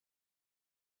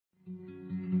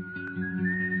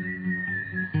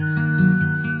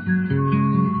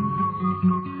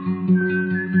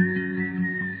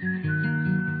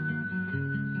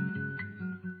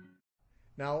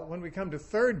we come to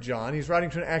 3 John, he's writing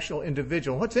to an actual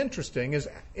individual. What's interesting is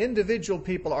individual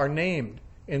people are named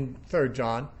in 3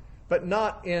 John, but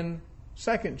not in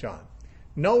 2 John.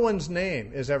 No one's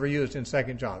name is ever used in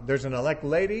 2 John. There's an elect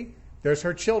lady, there's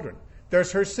her children.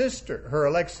 There's her sister, her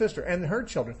elect sister, and her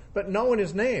children, but no one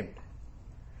is named.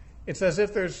 It's as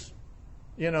if there's,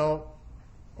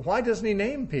 why doesn't he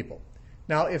name people?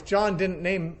 Now, if John didn't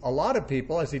name a lot of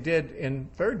people, as he did in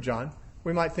 3 John,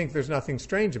 we might think there's nothing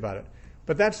strange about it.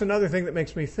 But that's another thing that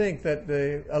makes me think that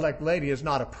the elect lady is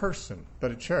not a person,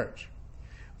 but a church.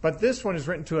 But this one is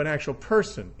written to an actual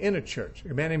person in a church,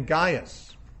 a man named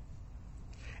Gaius.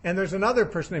 And there's another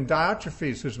person named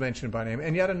Diotrephes who's mentioned by name,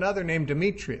 and yet another named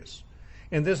Demetrius.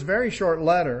 In this very short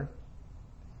letter,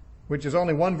 which is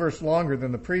only one verse longer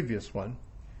than the previous one,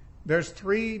 there's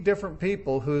 3 different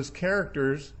people whose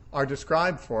characters are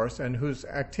described for us and whose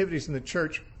activities in the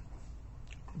church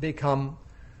become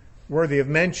worthy of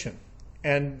mention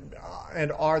and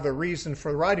are the reason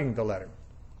for writing the letter.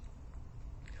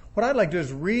 What I'd like to do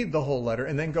is read the whole letter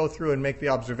and then go through and make the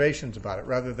observations about it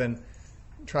rather than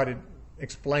try to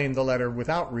explain the letter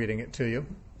without reading it to you.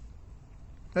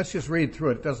 Let's just read through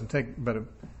it. It doesn't take but a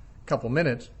couple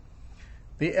minutes.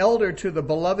 The elder to the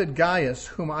beloved Gaius,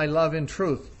 whom I love in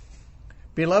truth.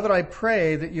 Beloved, I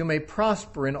pray that you may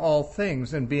prosper in all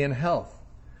things and be in health,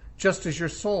 just as your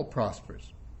soul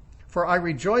prospers. For I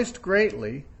rejoiced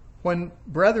greatly when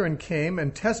brethren came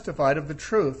and testified of the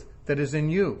truth that is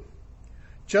in you,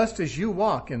 just as you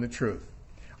walk in the truth.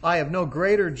 I have no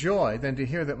greater joy than to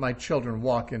hear that my children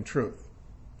walk in truth.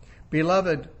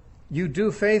 Beloved, you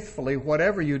do faithfully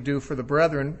whatever you do for the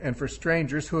brethren and for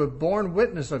strangers who have borne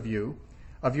witness of you,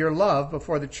 of your love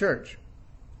before the church.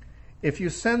 If you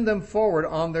send them forward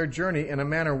on their journey in a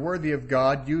manner worthy of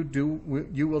God,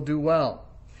 you will do well,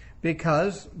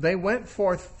 because they went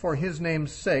forth for his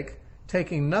name's sake,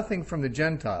 taking nothing from the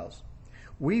Gentiles.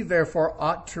 We therefore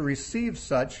ought to receive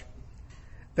such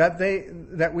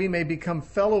that we may become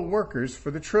fellow workers for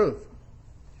the truth.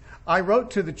 I wrote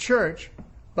to the church,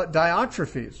 but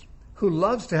Diotrephes, who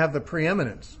loves to have the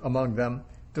preeminence among them,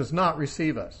 does not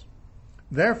receive us.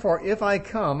 Therefore, if I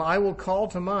come, I will call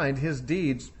to mind his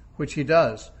deeds which he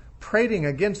does, prating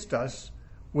against us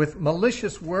with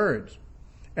malicious words.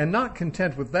 And not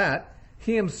content with that,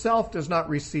 he himself does not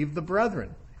receive the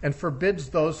brethren, and forbids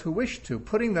those who wish to,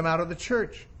 putting them out of the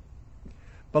church.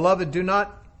 Beloved, do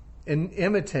not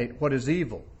imitate what is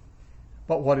evil,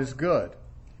 but what is good.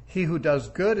 He who does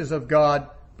good is of God,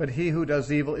 but he who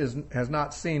does evil has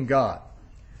not seen God.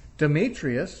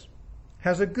 Demetrius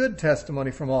has a good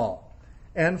testimony from all,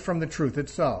 and from the truth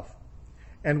itself.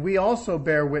 And we also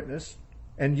bear witness,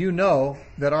 and you know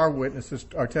that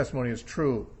our testimony is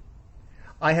true.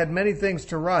 I had many things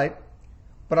to write,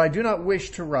 but I do not wish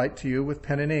to write to you with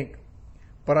pen and ink.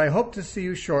 But I hope to see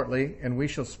you shortly, and we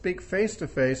shall speak face to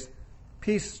face.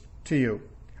 Peace to you.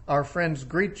 Our friends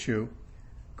greet you.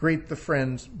 Greet the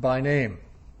friends by name.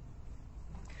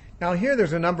 Now here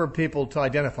there's a number of people to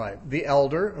identify. The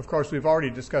elder, of course, we've already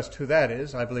discussed who that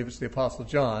is. I believe it's the Apostle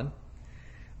John.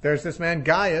 There's this man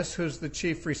Gaius, who's the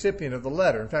chief recipient of the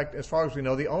letter. In fact, as far as we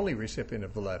know, the only recipient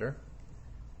of the letter.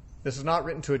 This is not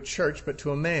written to a church, but to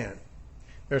a man.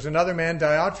 There's another man,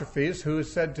 Diotrephes, who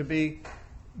is said to be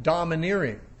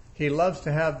domineering. He loves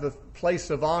to have the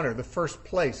place of honor, the first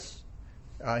place.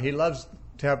 He loves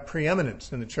to have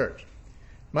preeminence in the church,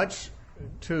 much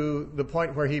to the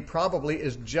point where he probably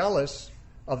is jealous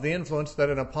of the influence that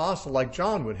an apostle like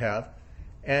John would have,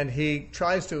 and he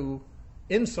tries to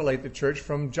insulate the church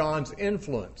from John's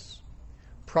influence.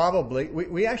 Probably,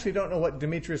 we actually don't know what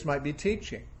Demetrius might be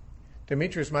teaching.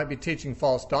 Demetrius might be teaching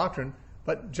false doctrine,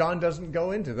 but John doesn't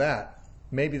go into that.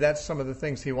 Maybe that's some of the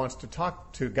things he wants to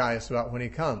talk to Gaius about when he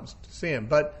comes to see him.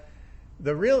 But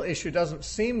the real issue doesn't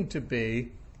seem to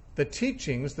be the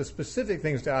teachings, the specific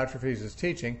things Diotrephes is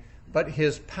teaching, but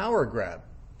his power grab,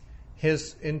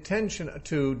 his intention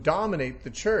to dominate the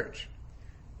church.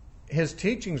 His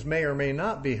teachings may or may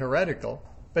not be heretical,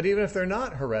 but even if they're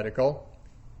not heretical,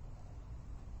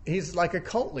 he's like a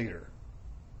cult leader.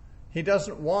 He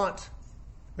doesn't want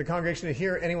the congregation to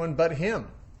hear anyone but him.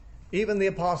 Even the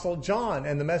Apostle John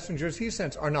and the messengers he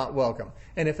sends are not welcome.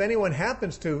 And if anyone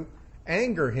happens to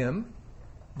anger him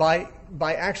by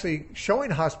actually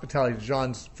showing hospitality to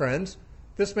John's friends,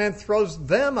 this man throws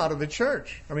them out of the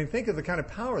church. I mean, think of the kind of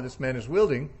power this man is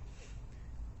wielding.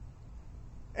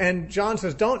 And John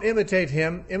says, don't imitate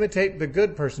him, imitate the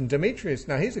good person. Demetrius,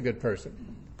 now he's a good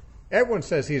person. Everyone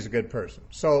says he's a good person.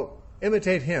 So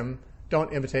imitate him,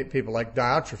 don't imitate people like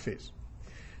Diotrephes.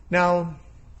 Now,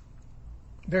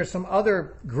 there's some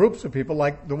other groups of people,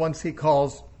 like the ones he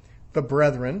calls the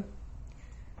brethren.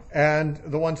 and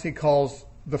the ones he calls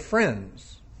the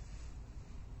friends.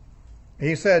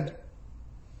 He said,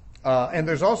 and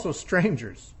there's also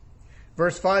strangers.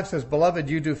 Verse 5 says, "Beloved,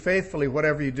 you do faithfully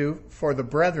whatever you do for the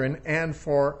brethren and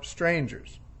for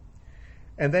strangers."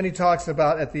 And then he talks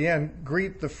about, at the end,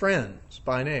 greet the friends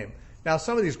by name. Now,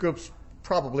 some of these groups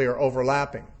probably are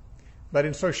overlapping, but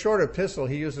in so short an epistle,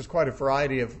 he uses quite a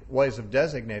variety of ways of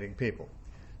designating people.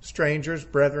 Strangers,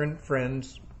 brethren,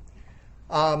 friends.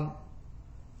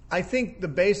 I think the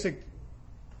basic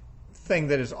thing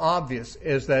that is obvious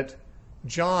is that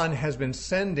John has been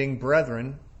sending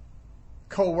brethren,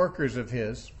 co-workers of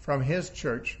his, from his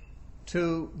church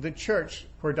to the church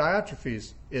where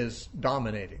Diotrephes is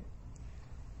dominating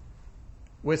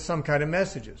with some kind of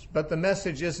messages. But the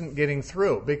message isn't getting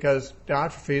through because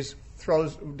Diotrephes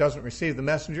doesn't receive the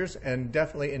messengers and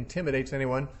definitely intimidates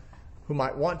anyone who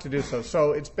might want to do so.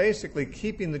 So it's basically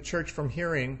keeping the church from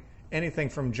hearing anything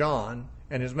from John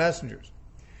and his messengers.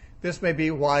 This may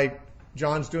be why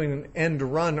John's doing an end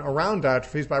run around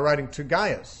Diotrephes by writing to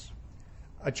Gaius,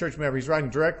 a church member. He's writing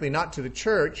directly not to the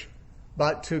church,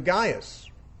 but to Gaius,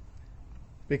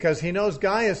 because he knows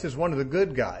Gaius is one of the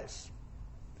good guys.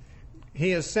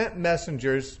 He has sent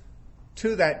messengers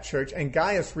to that church, and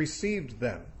Gaius received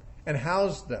them and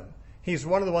housed them. He's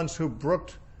one of the ones who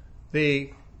brooked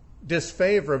the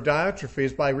disfavor of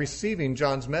Diotrephes by receiving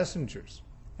John's messengers.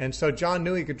 And so John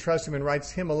knew he could trust him and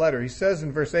writes him a letter. He says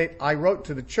in verse 8, "I wrote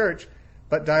to the church,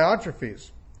 but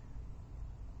Diotrephes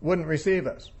wouldn't receive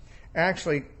us."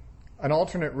 Actually, an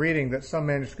alternate reading that some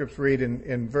manuscripts read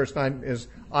in verse 9 is,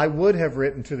 "I would have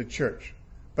written to the church,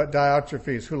 but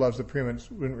Diotrephes, who loves the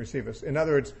preeminence, wouldn't receive us." In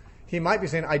other words, he might be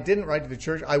saying, "I didn't write to the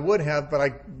church. I would have, but I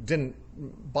didn't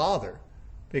bother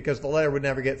because the letter would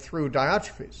never get through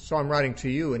Diotrephes. So I'm writing to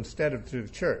you instead of to the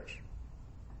church.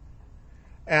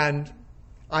 And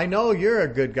I know you're a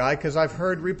good guy because I've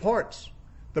heard reports.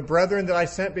 The brethren that I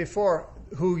sent before,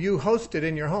 who you hosted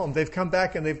in your home, they've come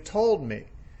back and they've told me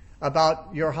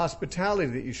about your hospitality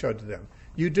that you showed to them.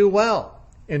 You do well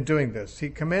in doing this." He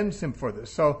commends him for this.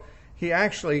 So he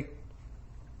actually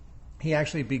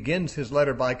begins his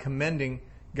letter by commending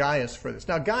Gaius for this.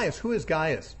 Now, Gaius, who is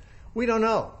Gaius? We don't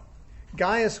know.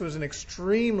 Gaius was an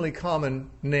extremely common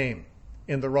name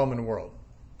in the Roman world.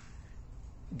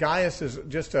 Gaius is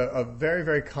just a very,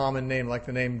 very common name, like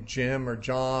the name Jim or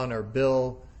John or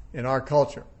Bill in our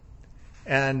culture.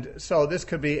 And so this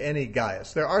could be any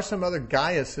Gaius. There are some other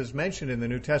Gaiuses mentioned in the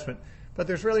New Testament, but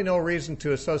there's really no reason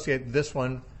to associate this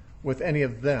one with any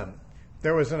of them.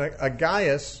 There was a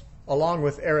Gaius along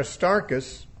with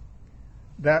Aristarchus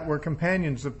that were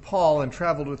companions of Paul and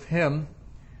traveled with him,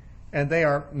 and they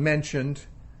are mentioned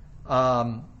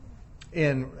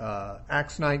in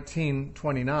Acts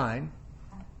 19:29.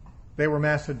 They were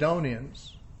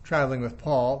Macedonians traveling with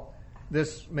Paul.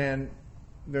 This man,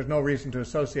 there's no reason to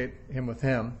associate him with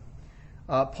him.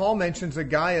 Paul mentions a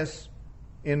Gaius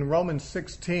in Romans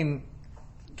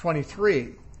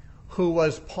 16:23, who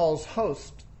was Paul's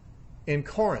host in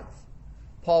Corinth.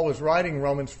 Paul was writing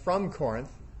Romans from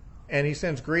Corinth, and he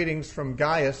sends greetings from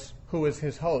Gaius, who is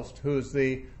his host, who is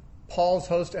Paul's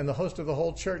host and the host of the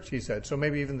whole church, he said. So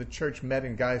maybe even the church met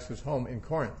in Gaius' home in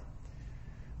Corinth.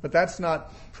 But that's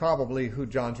not probably who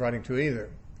John's writing to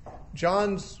either.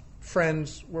 John's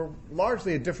friends were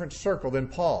largely a different circle than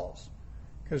Paul's,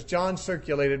 because John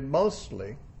circulated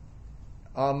mostly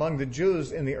among the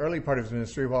Jews in the early part of his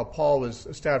ministry while Paul was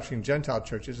establishing Gentile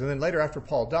churches. And then later, after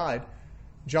Paul died,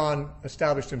 John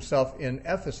established himself in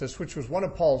Ephesus, which was one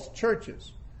of Paul's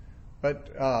churches. But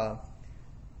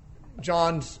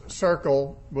John's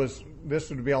circle this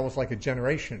would be almost like a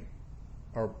generation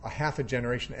or a half a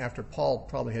generation after Paul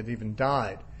probably had even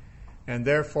died. And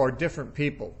therefore, different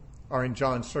people are in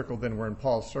John's circle than were in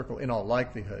Paul's circle in all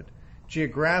likelihood.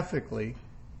 Geographically,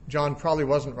 John probably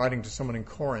wasn't writing to someone in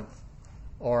Corinth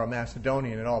or a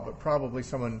Macedonian at all, but probably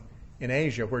someone in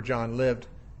Asia where John lived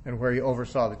and where he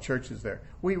oversaw the churches there.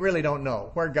 We really don't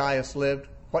know where Gaius lived,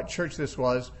 what church this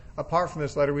was. Apart from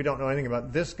this letter, we don't know anything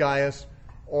about this Gaius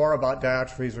or about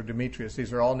Diotrephes or Demetrius.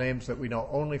 These are all names that we know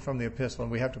only from the epistle,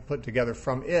 and we have to put together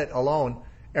from it alone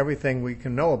everything we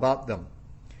can know about them.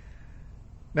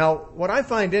 Now, what I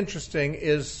find interesting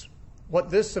is what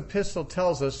this epistle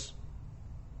tells us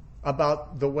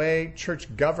about the way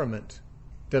church government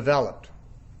developed.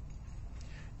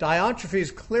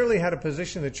 Diotrephes clearly had a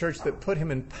position in the church that put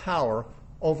him in power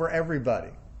over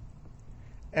everybody.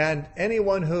 And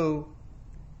anyone who,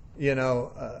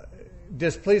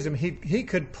 displeased him, he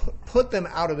could put them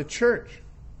out of the church.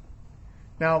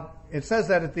 Now, it says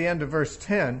that at the end of verse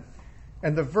 10,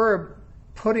 and the verb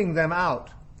putting them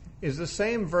out is the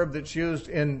same verb that's used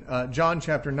in John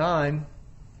chapter 9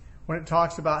 when it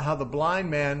talks about how the blind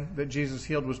man that Jesus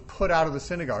healed was put out of the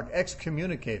synagogue,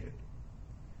 excommunicated.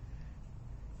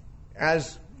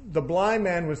 As the blind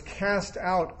man was cast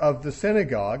out of the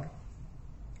synagogue,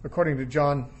 according to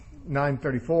John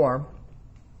 9:34,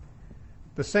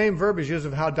 the same verb is used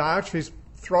of how Diotrephes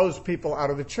throws people out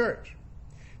of the church.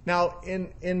 Now,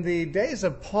 in the days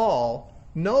of Paul,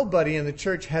 nobody in the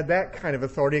church had that kind of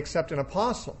authority except an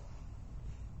apostle.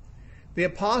 The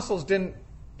apostles didn't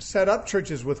set up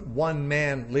churches with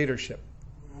one-man leadership.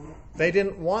 They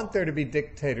didn't want there to be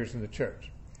dictators in the church.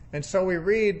 And so we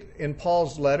read in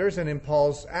Paul's letters and in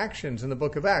Paul's actions in the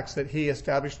book of Acts that he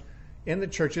established in the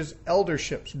churches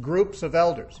elderships, groups of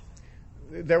elders.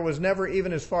 There was never,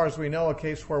 even as far as we know, a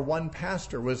case where one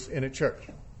pastor was in a church.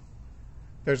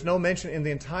 There's no mention in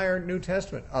the entire New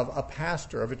Testament of a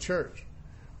pastor of a church.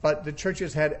 But the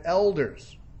churches had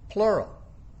elders, plural.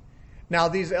 Now,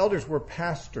 these elders were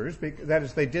pastors, that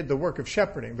is, they did the work of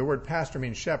shepherding. The word pastor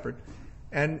means shepherd.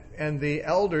 And the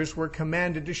elders were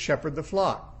commanded to shepherd the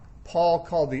flock. Paul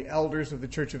called the elders of the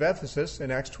church of Ephesus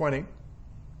in Acts 20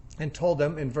 and told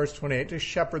them in verse 28 to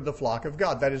shepherd the flock of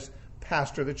God. That is,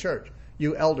 pastor the church.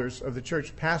 You elders of the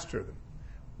church, pastor them.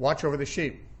 Watch over the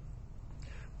sheep.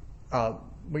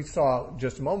 We saw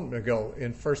just a moment ago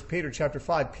in 1 Peter chapter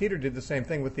 5, Peter did the same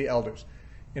thing with the elders.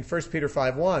 In 1 Peter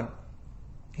 5:1,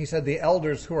 he said, the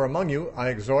elders who are among you, I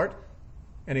exhort.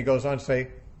 And he goes on to say,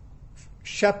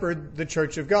 shepherd the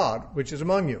church of God, which is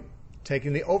among you,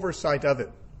 taking the oversight of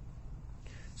it.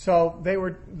 So they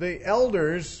were the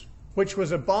elders, which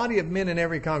was a body of men in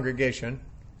every congregation,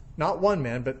 not one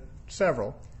man, but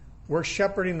several, were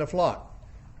shepherding the flock.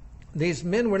 These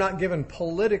men were not given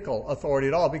political authority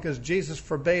at all because Jesus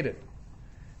forbade it.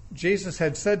 Jesus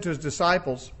had said to his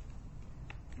disciples,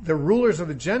 the rulers of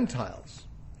the Gentiles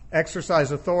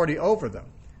exercise authority over them,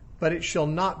 but it shall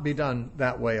not be done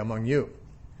that way among you.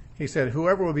 He said,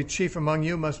 whoever will be chief among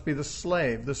you must be the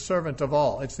slave, the servant of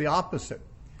all. It's the opposite.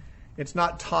 It's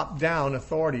not top-down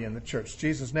authority in the church.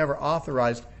 Jesus never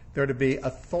authorized there to be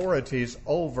authorities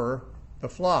over the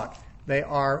flock. They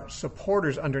are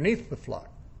supporters underneath the flock.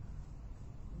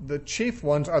 The chief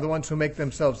ones are the ones who make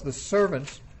themselves the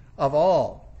servants of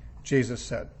all, Jesus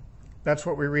said. That's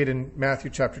what we read in Matthew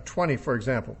chapter 20, for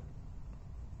example.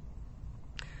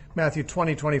 Matthew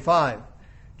 20:25.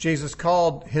 Jesus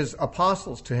called his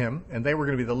apostles to him, and they were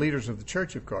going to be the leaders of the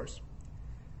church, of course.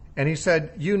 And he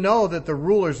said, you know that the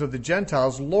rulers of the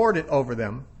Gentiles lord it over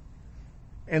them,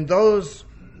 and those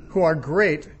who are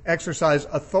great exercise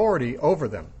authority over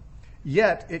them.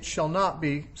 Yet it shall not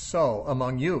be so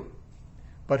among you.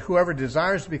 But whoever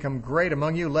desires to become great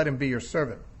among you, let him be your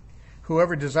servant.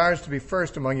 Whoever desires to be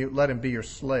first among you, let him be your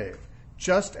slave.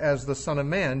 Just as the Son of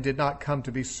Man did not come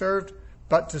to be served,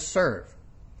 but to serve,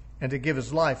 and to give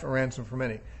his life a ransom for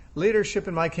many. Leadership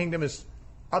in my kingdom is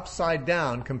upside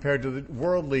down compared to the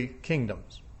worldly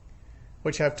kingdoms,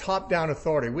 which have top-down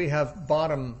authority. We have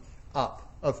bottom-up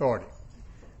authority.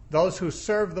 Those who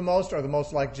serve the most are the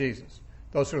most like Jesus.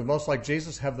 Those who are the most like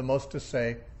Jesus have the most to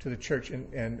say to the church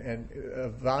and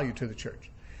value to the church.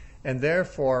 And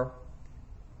therefore,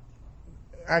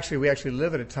 we actually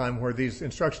live at a time where these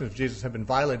instructions of Jesus have been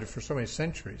violated for so many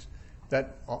centuries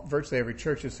that virtually every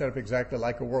church is set up exactly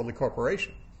like a worldly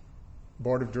corporation.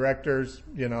 Board of directors,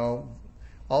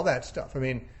 all that stuff. I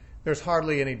mean, there's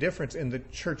hardly any difference in the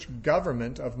church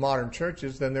government of modern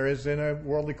churches than there is in a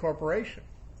worldly corporation.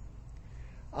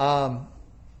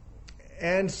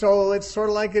 And so it's sort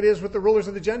of like it is with the rulers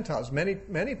of the Gentiles.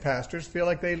 Many pastors feel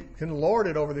like they can lord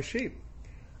it over the sheep.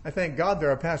 I thank God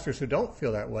there are pastors who don't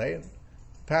feel that way. And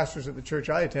pastors at the church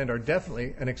I attend are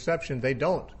definitely an exception. They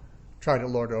don't try to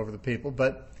lord it over the people.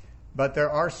 But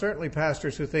there are certainly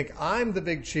pastors who think, I'm the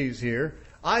big cheese here.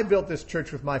 I built this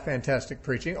church with my fantastic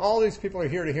preaching. All these people are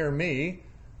here to hear me.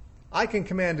 I can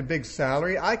command a big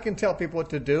salary. I can tell people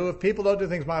what to do. If people don't do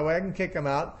things my way, I can kick them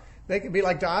out. They can be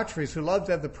like Diotrephes, who loves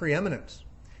to have the preeminence.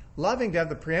 Loving to have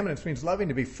the preeminence means loving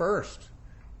to be first.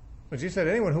 But Jesus said,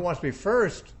 anyone who wants to be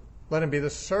first, let him be the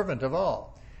servant of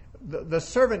all. The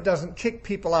servant doesn't kick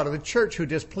people out of the church who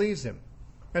displease him.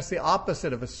 That's the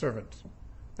opposite of a servant.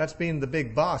 That's being the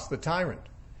big boss, the tyrant.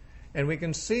 And we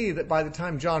can see that by the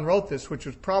time John wrote this, which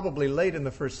was probably late in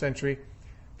the first century,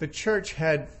 the church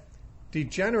had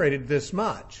degenerated this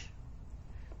much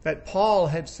that Paul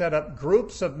had set up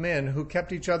groups of men who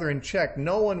kept each other in check.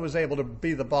 No one was able to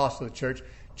be the boss of the church,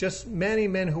 just many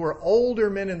men who were older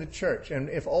men in the church, and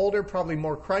if older, probably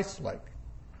more Christ-like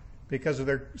because of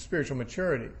their spiritual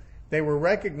maturity. They were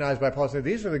recognized by Paul, saying,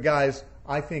 these are the guys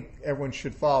I think everyone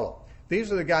should follow.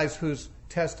 These are the guys whose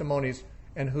testimonies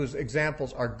and whose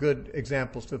examples are good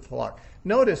examples to the flock.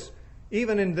 Notice,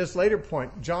 Even in this later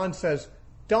point, John says,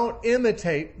 don't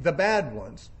imitate the bad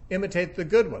ones. Imitate the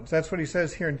good ones. That's what he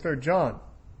says here in 3 John.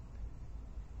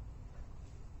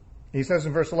 He says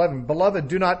in verse 11, Beloved,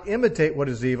 do not imitate what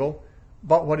is evil,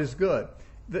 but what is good.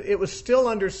 It was still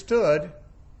understood,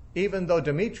 even though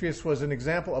Demetrius was an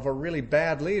example of a really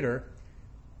bad leader,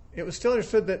 it was still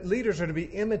understood that leaders are to be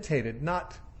imitated,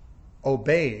 not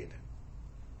obeyed.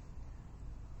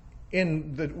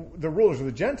 In the rulers of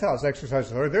the Gentiles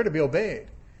exercise authority, they're to be obeyed.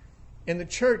 In the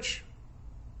church,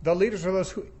 the leaders are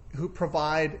those who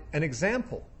provide an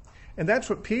example. And that's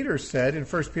what Peter said in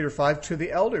 1 Peter 5 to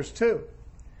the elders too.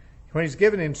 When he's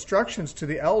given instructions to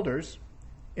the elders,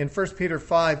 in 1 Peter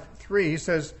 5:3, he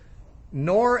says,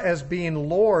 nor as being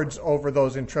lords over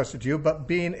those entrusted to you, but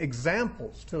being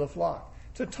examples to the flock.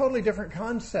 It's a totally different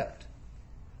concept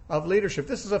of leadership.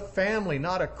 This is a family,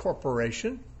 not a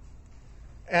corporation.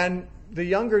 And the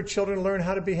younger children learn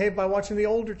how to behave by watching the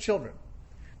older children.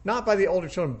 Not by the older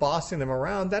children bossing them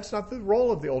around. That's not the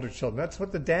role of the older children. That's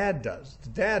what the dad does. The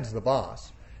dad's the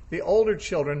boss. The older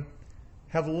children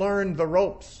have learned the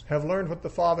ropes, have learned what the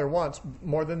father wants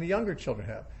more than the younger children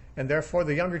have. And therefore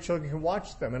the younger children can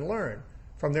watch them and learn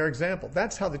from their example.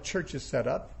 That's how the church is set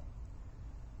up.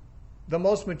 The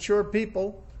most mature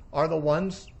people are the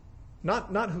ones,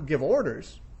 not who give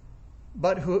orders,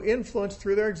 but who influence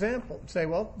through their example. Say,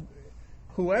 well,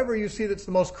 whoever you see that's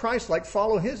the most Christ-like,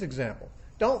 follow his example.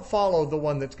 Don't follow the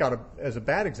one that's got as a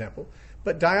bad example.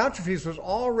 But Diotrephes was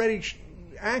already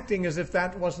acting as if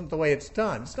that wasn't the way it's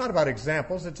done. It's not about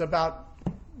examples. It's about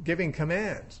giving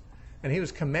commands. And he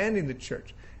was commanding the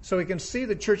church. So we can see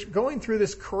the church going through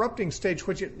this corrupting stage,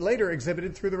 which it later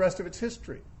exhibited through the rest of its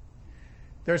history.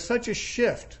 There's such a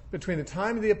shift between the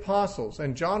time of the apostles,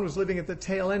 and John was living at the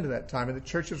tail end of that time, and the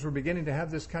churches were beginning to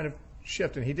have this kind of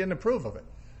shift, and he didn't approve of it.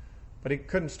 But he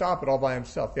couldn't stop it all by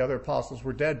himself. The other apostles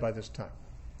were dead by this time.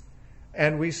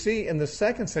 And we see in the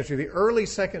 2nd century, the early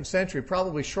 2nd century,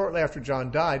 probably shortly after John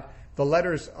died, the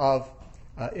letters of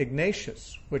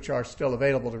Ignatius, which are still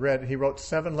available to read. He wrote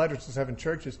 7 letters to 7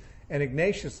 churches, and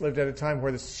Ignatius lived at a time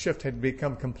where the shift had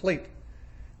become complete.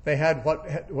 They had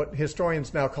what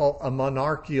historians now call a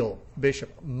monarchical bishop.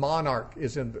 Monarch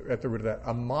is at the root of that.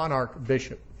 A monarch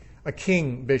bishop. A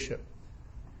king bishop.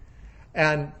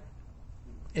 And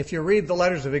if you read the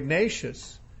letters of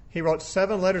Ignatius, he wrote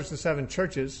 7 letters to 7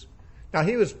 churches. Now,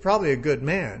 he was probably a good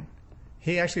man.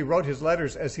 He actually wrote his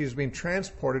letters as he was being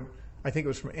transported, I think it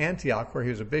was from Antioch, where he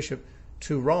was a bishop,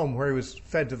 to Rome, where he was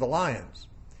fed to the lions.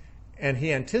 And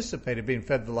he anticipated being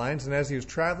fed to the lions, and as he was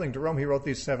traveling to Rome, he wrote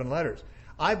these 7 letters.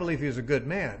 I believe he was a good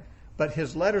man, but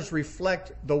his letters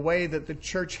reflect the way that the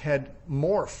church had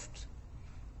morphed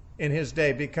in his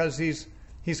day, because he's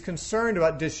concerned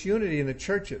about disunity in the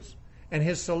churches. And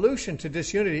his solution to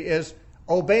disunity is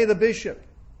obey the bishop.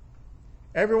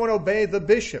 Everyone obey the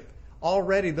bishop.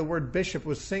 Already the word bishop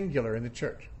was singular in the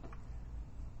church.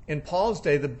 In Paul's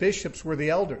day, the bishops were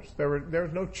the elders. There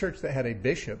was no church that had a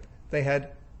bishop. They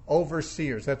had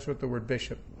overseers. That's what the word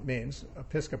bishop means,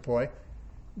 episkopoi.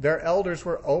 Their elders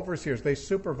were overseers. They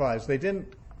supervised. They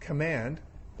didn't command.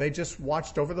 They just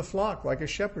watched over the flock like a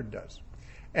shepherd does.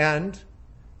 And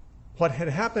what had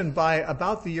happened by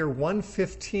about the year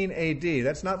 115 AD,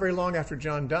 that's not very long after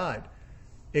John died,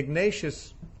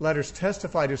 Ignatius' letters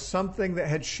testify to something that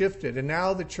had shifted, and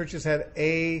now the churches had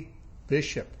a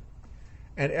bishop.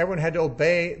 And everyone had to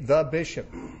obey the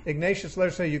bishop. Ignatius'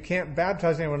 letters say you can't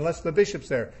baptize anyone unless the bishop's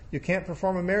there. You can't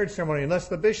perform a marriage ceremony unless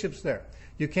the bishop's there.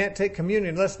 You can't take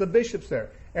communion unless the bishop's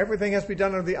there. Everything has to be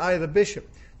done under the eye of the bishop.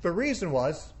 The reason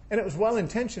was, and it was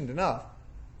well-intentioned enough,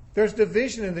 there's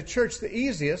division in the church. The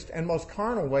easiest and most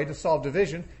carnal way to solve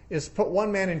division is put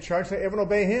one man in charge so everyone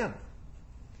obey him.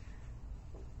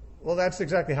 Well, that's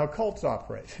exactly how cults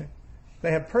operate.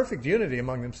 They have perfect unity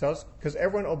among themselves because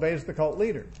everyone obeys the cult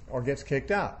leader or gets kicked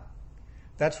out.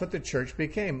 That's what the church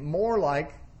became, more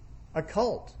like a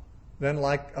cult than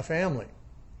like a family.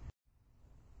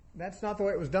 That's not the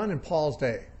way it was done in Paul's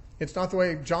day. It's not the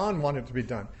way John wanted it to be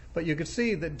done. But you could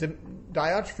see that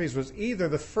Diotrephes was either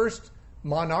the first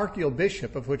monarchical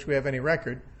bishop of which we have any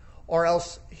record, or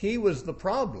else he was the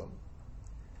problem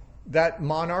that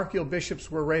monarchical bishops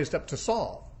were raised up to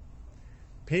solve.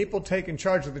 People taking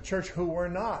charge of the church who were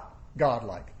not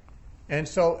godlike. And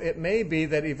so it may be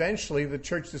that eventually the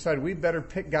church decided we better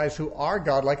pick guys who are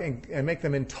godlike and make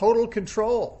them in total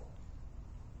control,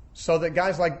 so that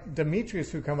guys like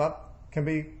Demetrius who come up can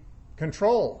be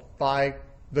controlled by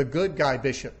the good guy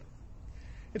bishop.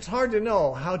 It's hard to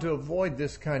know how to avoid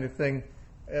this kind of thing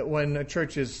when a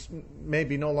church is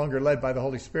maybe no longer led by the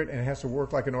Holy Spirit and it has to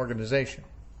work like an organization.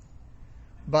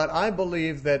 But I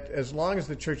believe that as long as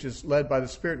the church is led by the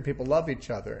Spirit and people love each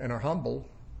other and are humble,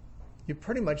 you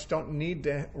pretty much don't need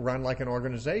to run like an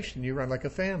organization. You run like a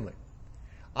family.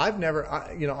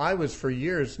 I was for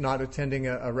years not attending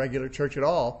a regular church at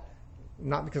all,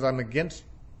 not because I'm against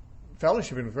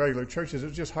fellowshipping with regular churches. It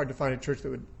was just hard to find a church that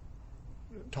would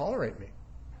tolerate me.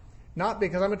 Not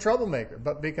because I'm a troublemaker,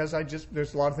 but because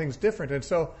there's a lot of things different. And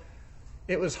so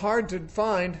it was hard to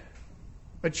find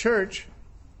a church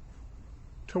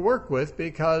to work with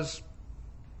because,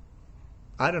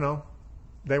 I don't know,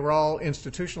 they were all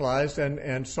institutionalized,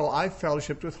 and so I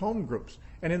fellowshipped with home groups.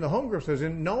 And in the home groups I was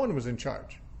in, no one was in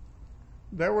charge.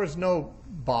 There was no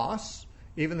boss.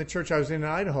 Even the church I was in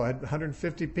Idaho had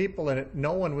 150 people in it.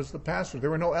 No one was the pastor. There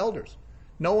were no elders.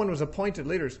 No one was appointed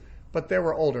leaders. But there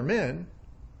were older men.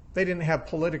 They didn't have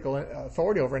political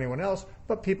authority over anyone else,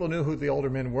 but people knew who the older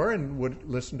men were and would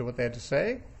listen to what they had to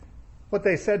say. What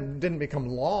they said didn't become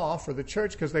law for the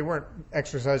church because they weren't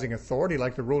exercising authority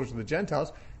like the rulers of the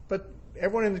Gentiles, but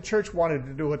everyone in the church wanted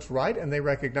to do what's right, and they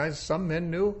recognized some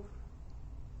men knew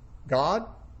God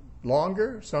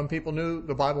longer, some people knew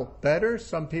the Bible better,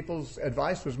 some people's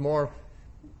advice was more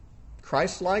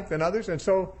Christ-like than others, and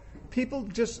so people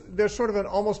there's sort of an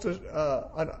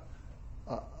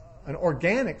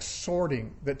organic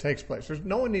sorting that takes place.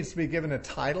 No one needs to be given a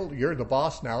title. You're the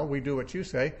boss now. We do what you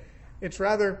say. It's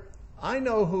rather, I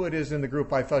know who it is in the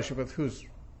group I fellowship with who's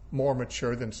more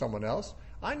mature than someone else.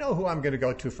 I know who I'm going to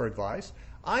go to for advice.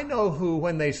 I know who,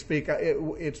 when they speak,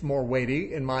 it's more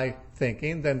weighty in my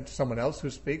thinking than someone else who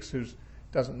speaks who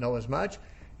doesn't know as much.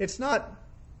 It's not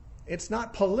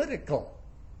political.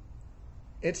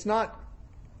 It's not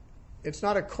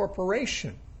a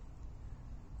corporation.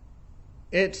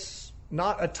 It's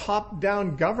not a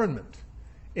top-down government.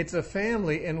 It's a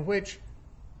family in which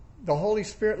the Holy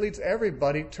Spirit leads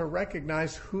everybody to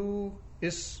recognize who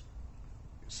is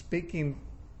speaking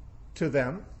to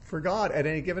them for God at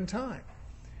any given time.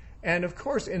 And of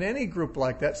course, in any group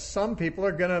like that, some people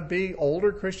are going to be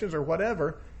older Christians or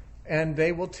whatever, and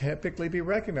they will typically be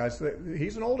recognized.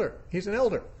 He's an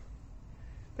elder.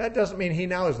 That doesn't mean he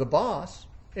now is the boss.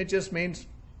 It just means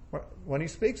when he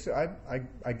speaks,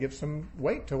 I give some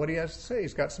weight to what he has to say.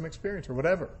 He's got some experience or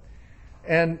whatever.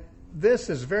 And this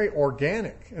is very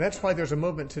organic. And that's why there's a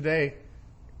movement today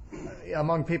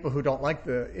among people who don't like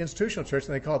the institutional church,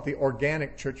 and they call it the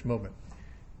organic church movement.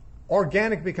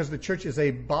 Organic because the church is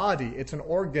a body. It's an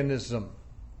organism.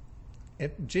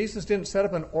 Jesus didn't set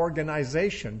up an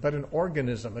organization, but an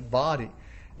organism, a body.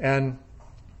 And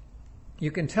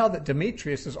you can tell that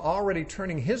Demetrius is already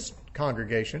turning his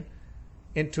congregation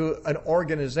into an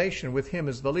organization with him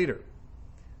as the leader.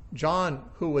 John,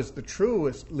 who was the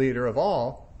truest leader of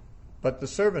all, but the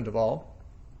servant of all,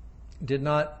 did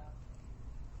not,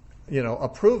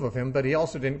 approve of him, but he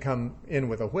also didn't come in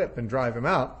with a whip and drive him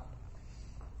out.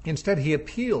 Instead, he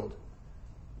appealed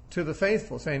to the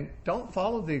faithful, saying, don't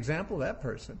follow the example of that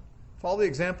person. Follow the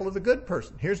example of the good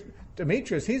person. Here's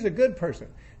Demetrius. He's a good person.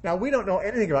 Now, we don't know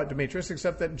anything about Demetrius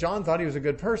except that John thought he was a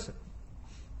good person.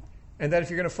 And that if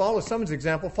you're going to follow someone's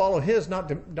example, follow his, not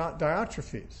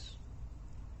Diotrephes.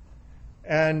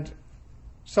 And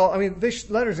so, this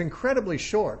letter is incredibly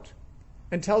short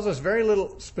and tells us very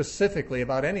little specifically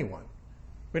about anyone.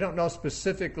 We don't know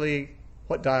specifically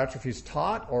what Diotrephes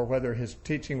taught or whether his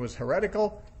teaching was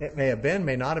heretical. It may have been,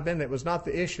 may not have been. That was not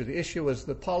the issue. The issue was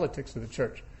the politics of the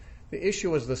church. The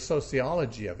issue was the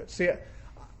sociology of it. See,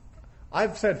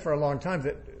 I've said for a long time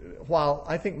that while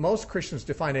I think most Christians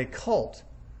define a cult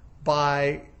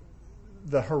by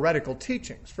the heretical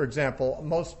teachings. For example,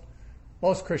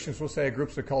 most Christians will say a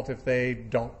group's a cult if they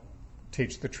don't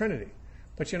teach the Trinity.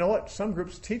 But you know what? Some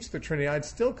groups teach the Trinity. I'd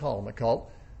still call them a cult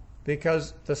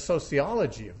because the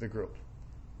sociology of the group,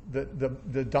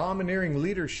 the domineering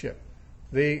leadership,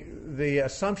 the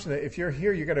assumption that if you're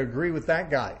here, you're going to agree with that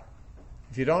guy.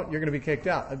 If you don't, you're going to be kicked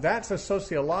out. That's a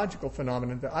sociological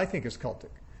phenomenon that I think is cultic.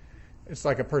 It's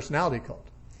like a personality cult.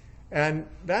 And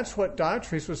that's what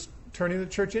Diotrephes was turning the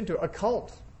church into, a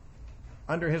cult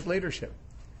under his leadership.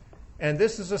 And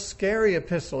this is a scary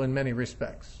epistle in many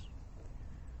respects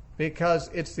because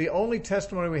it's the only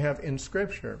testimony we have in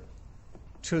Scripture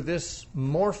to this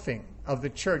morphing of the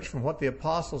church from what the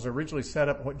apostles originally set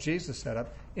up, what Jesus set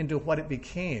up, into what it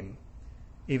became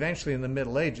eventually in the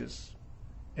Middle Ages.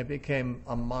 It became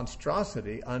a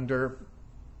monstrosity under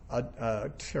a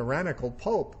tyrannical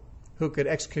pope who could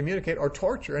excommunicate or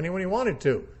torture anyone he wanted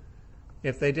to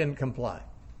if they didn't comply.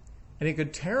 And he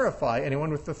could terrify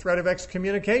anyone with the threat of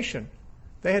excommunication.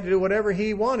 They had to do whatever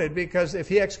he wanted because if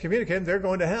he excommunicated them, they're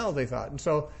going to hell, they thought. And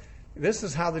so this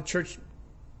is how the church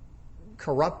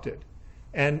corrupted.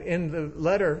 And in the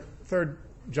letter, 3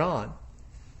 John.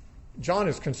 John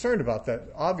is concerned about that,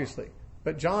 obviously.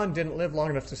 But John didn't live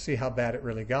long enough to see how bad it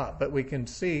really got. But we can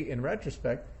see, in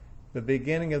retrospect, the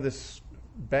beginning of this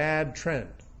bad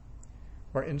trend,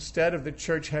 where instead of the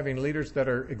church having leaders that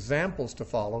are examples to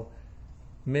follow,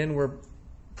 men were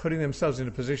putting themselves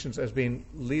into positions as being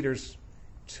leaders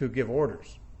to give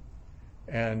orders.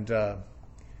 And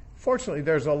fortunately,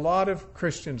 there's a lot of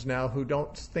Christians now who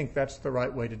don't think that's the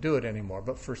right way to do it anymore.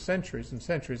 But for centuries and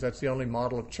centuries, that's the only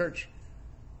model of church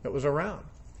that was around.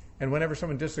 And whenever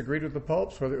someone disagreed with the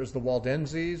popes, whether it was the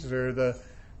Waldenses or the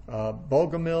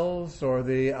Bogomils or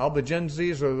the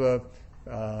Albigenses or the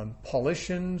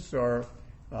Paulicians or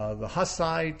the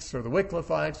Hussites or the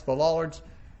Wycliffites, the Lollards,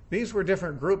 these were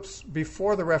different groups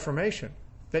before the Reformation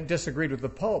that disagreed with the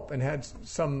Pope and had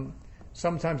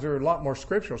sometimes they were a lot more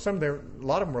scriptural. A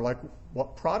lot of them were like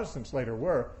what Protestants later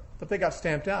were, but they got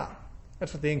stamped out.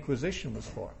 That's what the Inquisition was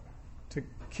for, to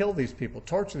kill these people,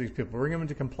 torture these people, bring them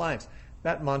into compliance.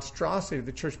 That monstrosity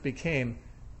the church became,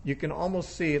 you can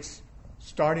almost see it's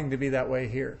starting to be that way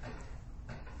here.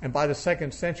 And by the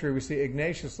 2nd century, we see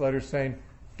Ignatius' letters saying,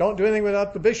 don't do anything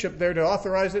without the bishop there to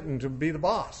authorize it and to be the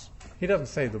boss. He doesn't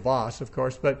say the boss, of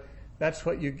course, but that's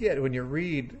what you get when you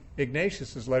read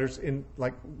Ignatius' letters in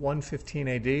like 115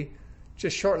 AD.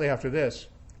 Just shortly after this,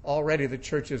 already the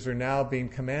churches are now being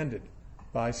commanded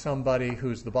by somebody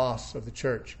who's the boss of the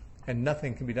church, and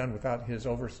nothing can be done without his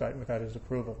oversight, without his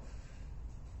approval.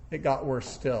 It got worse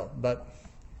still, but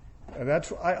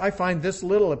I find this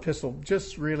little epistle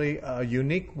just really a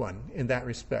unique one in that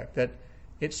respect, that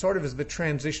it sort of is the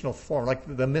transitional form,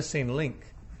 like the missing link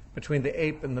between the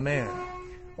ape and the man,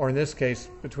 or in this case,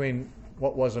 between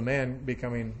what was a man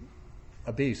becoming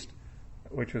a beast,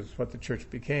 which was what the church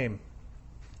became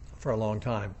for a long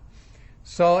time.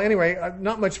 So anyway,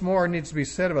 not much more needs to be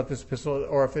said about this epistle,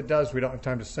 or if it does, we don't have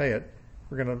time to say it.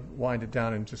 We're going to wind it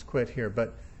down and just quit here.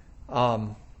 But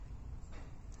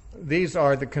these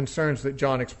are the concerns that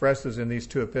John expresses in these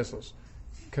two epistles.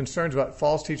 Concerns about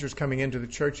false teachers coming into the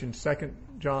church in 2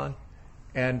 John,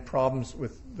 and problems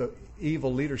with the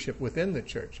evil leadership within the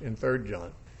church in 3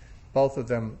 John. Both of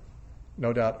them,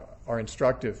 no doubt, are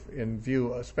instructive in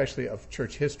view especially of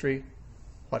church history,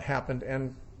 what happened,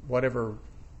 and whatever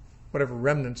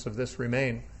remnants of this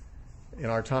remain in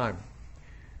our time.